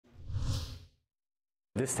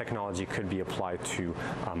This technology could be applied to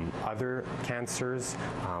other cancers.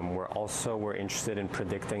 We're interested in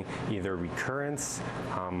predicting either recurrence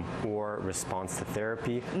or response to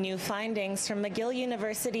therapy. New findings from McGill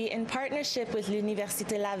University in partnership with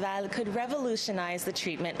l'Université Laval could revolutionize the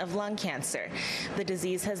treatment of lung cancer. The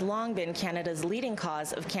disease has long been Canada's leading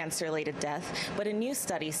cause of cancer-related death, but a new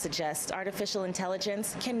study suggests artificial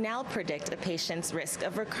intelligence can now predict a patient's risk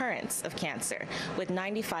of recurrence of cancer with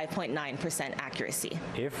 95.9% accuracy.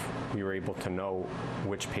 If we were able to know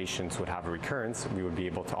which patients would have a recurrence, we would be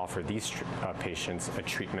able to offer these patients a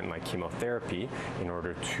treatment like chemotherapy in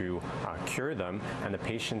order to cure them. And the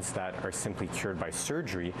patients that are simply cured by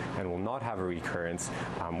surgery and will not have a recurrence,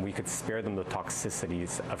 we could spare them the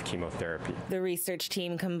toxicities of chemotherapy. The research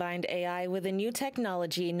team combined AI with a new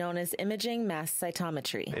technology known as imaging mass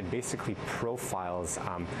cytometry. It basically profiles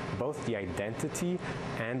both the identity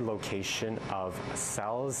and location of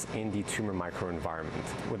cells in the tumor microenvironment.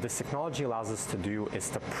 What this technology allows us to do is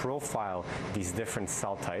to profile these different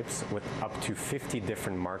cell types with up to 50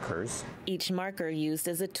 different markers. Each marker used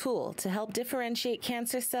as a tool to help differentiate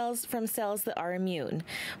cancer cells from cells that are immune.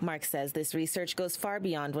 Mark says this research goes far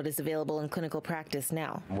beyond what is available in clinical practice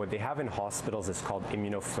now. What they have in hospitals is called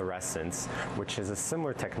immunofluorescence, which is a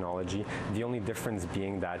similar technology, the only difference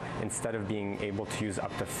being that instead of being able to use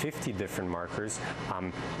up to 50 different markers,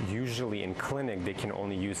 usually in clinic they can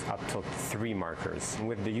only use up to 3 markers.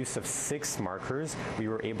 With the use of 6 markers, we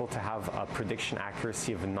were able to have a prediction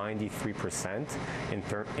accuracy of 93%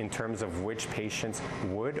 in terms of which patients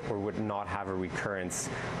would or would not have a recurrence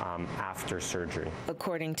after surgery.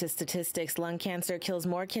 According to statistics, lung cancer kills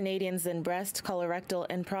more Canadians than breast, colorectal,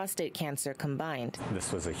 and prostate cancer combined.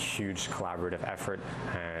 This was a huge collaborative effort,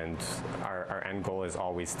 and our end goal is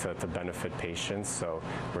always to benefit patients, so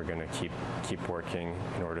we're going to keep working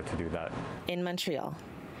in order to do that. In Montreal,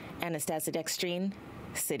 Anastasia Dextrene,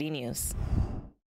 City News.